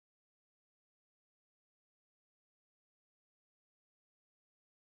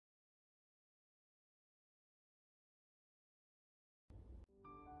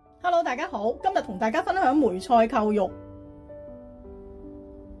Hello， 大家好，今日同大家分享梅菜扣肉。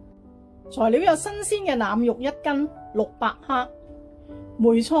材料有新鮮嘅腩肉1斤600克，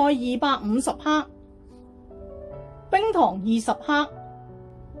梅菜250克，冰糖20克，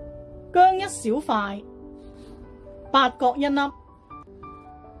薑1小塊，八角1粒。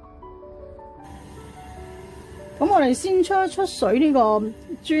咁我哋先出一出水呢個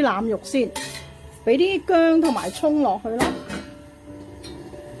豬腩肉先，俾啲薑同埋葱落去啦。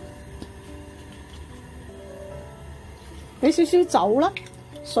俾少少酒啦，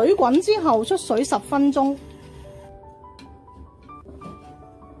水滾之後出水10分鐘。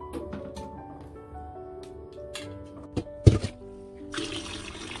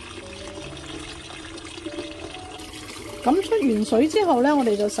咁出完水之後咧，我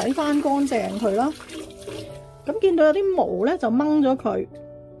哋就洗翻乾淨佢啦。咁見到有啲毛咧，就掹咗佢。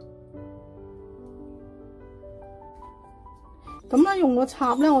咁咧用個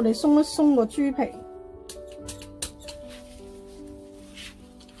插咧，我哋鬆一鬆個豬皮。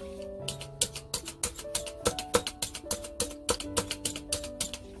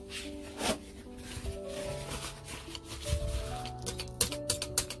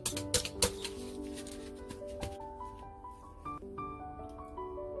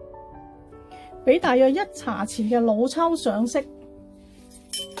俾大約1茶匙嘅老抽上色，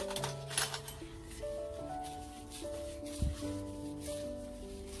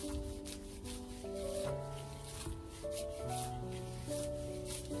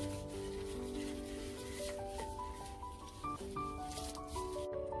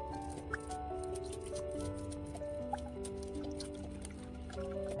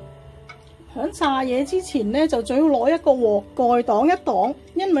響炸嘢之前咧，就最好攞一個鑊蓋擋一擋，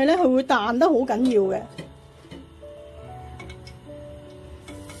因為咧佢會彈得好緊要嘅。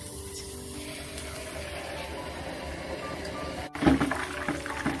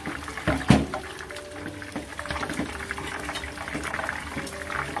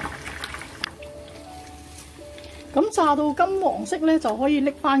咁炸到金黃色咧，就可以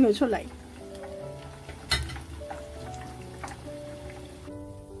拎翻佢出嚟。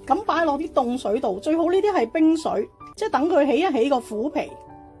咁擺落啲凍水度，最好呢啲係冰水，即係等佢起一起個虎皮。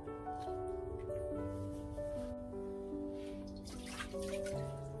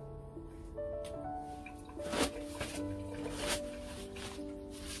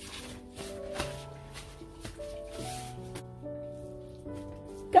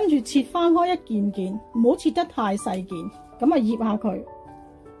跟住切翻開一件件，唔好切得太細件，咁啊醃下佢。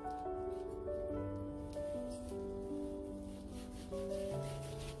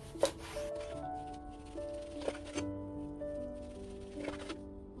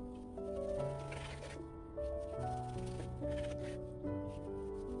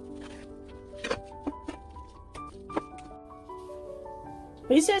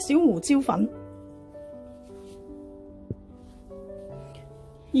俾些少胡椒粉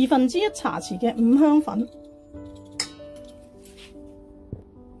，1/2茶匙嘅五香粉。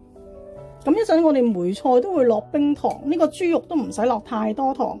咁一陣我哋梅菜都會落冰糖，呢個豬肉都唔使落太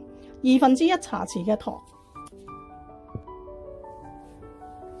多糖，1/2茶匙嘅糖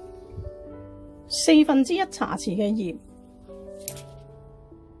，1/4茶匙嘅鹽。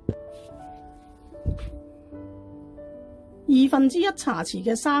1/2茶匙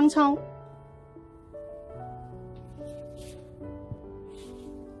嘅生抽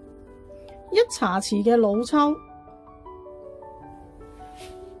，1茶匙嘅老抽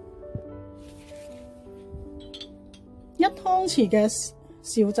，1湯匙嘅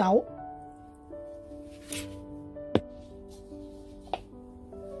紹酒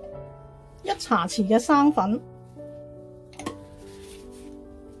，1茶匙嘅生粉。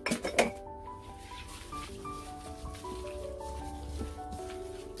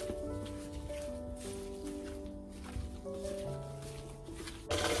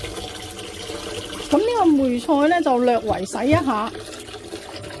咁呢個梅菜咧就略為洗一下，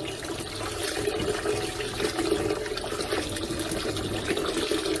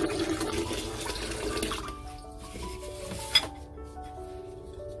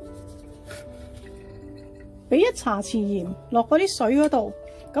俾1茶匙鹽落嗰啲水嗰度，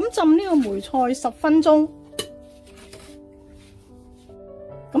咁浸呢個梅菜10分鐘。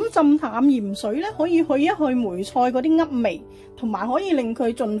咁浸淡鹽水咧，可以去一去梅菜嗰啲噏味，同埋可以令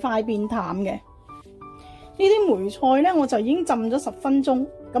佢盡快變淡嘅。呢啲梅菜咧，我就已經浸咗10分鐘。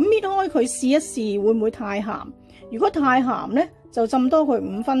咁搣開佢試一試，會唔會太鹹？如果太鹹咧，就浸多佢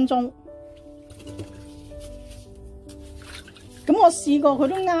5分鐘。咁我試過佢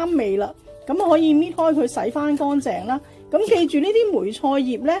都啱味啦，咁可以搣開佢洗翻乾淨啦。咁記住呢啲梅菜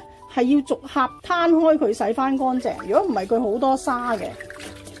葉咧，係要逐盒攤開佢洗翻乾淨，如果唔係佢好多沙嘅。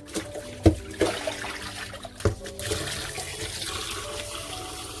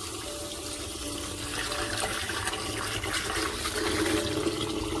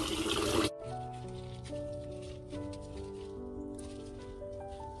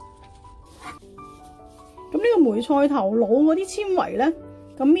梅菜頭腦嗰啲纖維咧，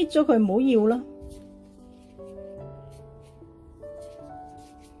咁搣咗佢唔好要啦。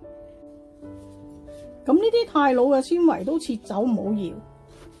咁呢啲太老嘅纖維都切走，唔好要。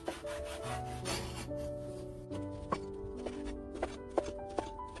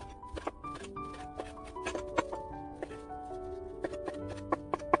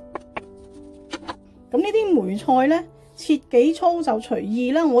咁呢啲梅菜咧，切幾粗就隨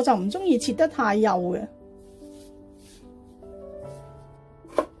意啦，我就唔中意切得太幼嘅。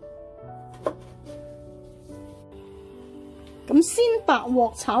咁先白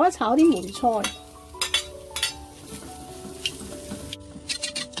鑊炒一炒啲梅菜。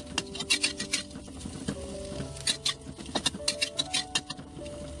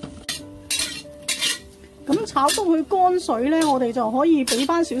咁炒到佢乾水咧，我哋就可以俾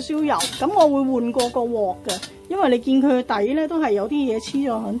翻少少油。咁我會換過個鑊嘅，因為你見佢嘅底咧都係有啲嘢黐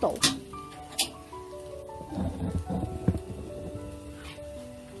咗喺度。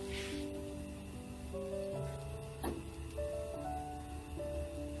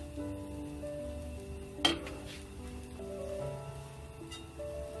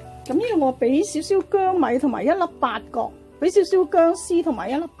咁呢度我俾少少薑米同埋一粒八角，俾少少薑絲同埋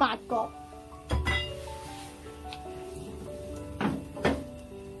一粒八角。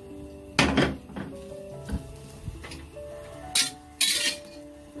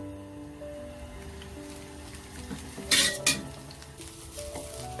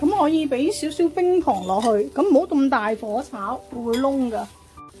咁可以俾少少冰糖落去，咁唔好咁大火炒，會燶㗎。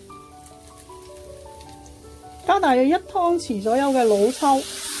加大約1湯匙左右嘅老抽，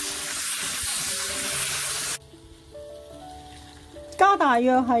加大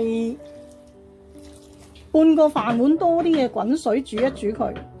約係半個飯碗多啲嘅滾水煮一煮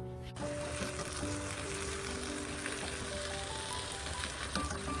佢。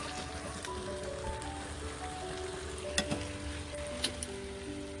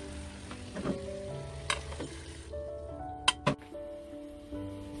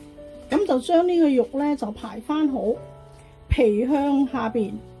咁就將呢個肉咧就排翻好，皮向下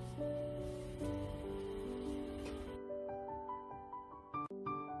邊。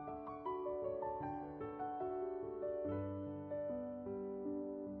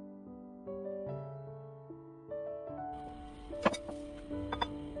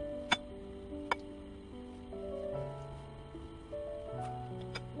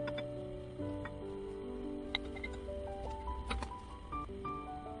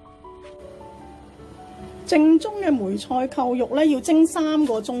正宗嘅梅菜扣肉咧要蒸3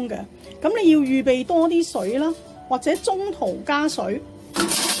個鐘嘅，咁你要預備多啲水啦，或者中途加水。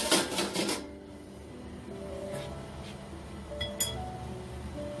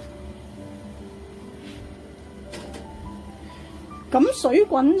咁水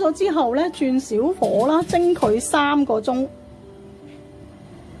滾咗之後咧，轉小火啦，蒸佢3個鐘。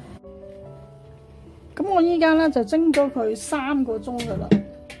咁我依家咧就蒸咗佢3個鐘噶啦。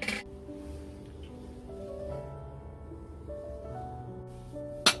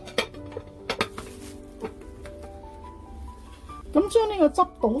咁將呢個汁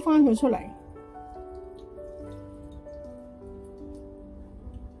倒翻佢出嚟，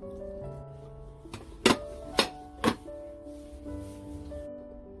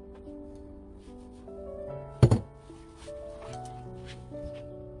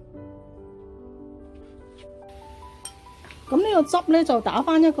咁呢個汁咧就打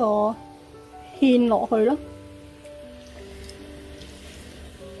翻一個芡落去啦。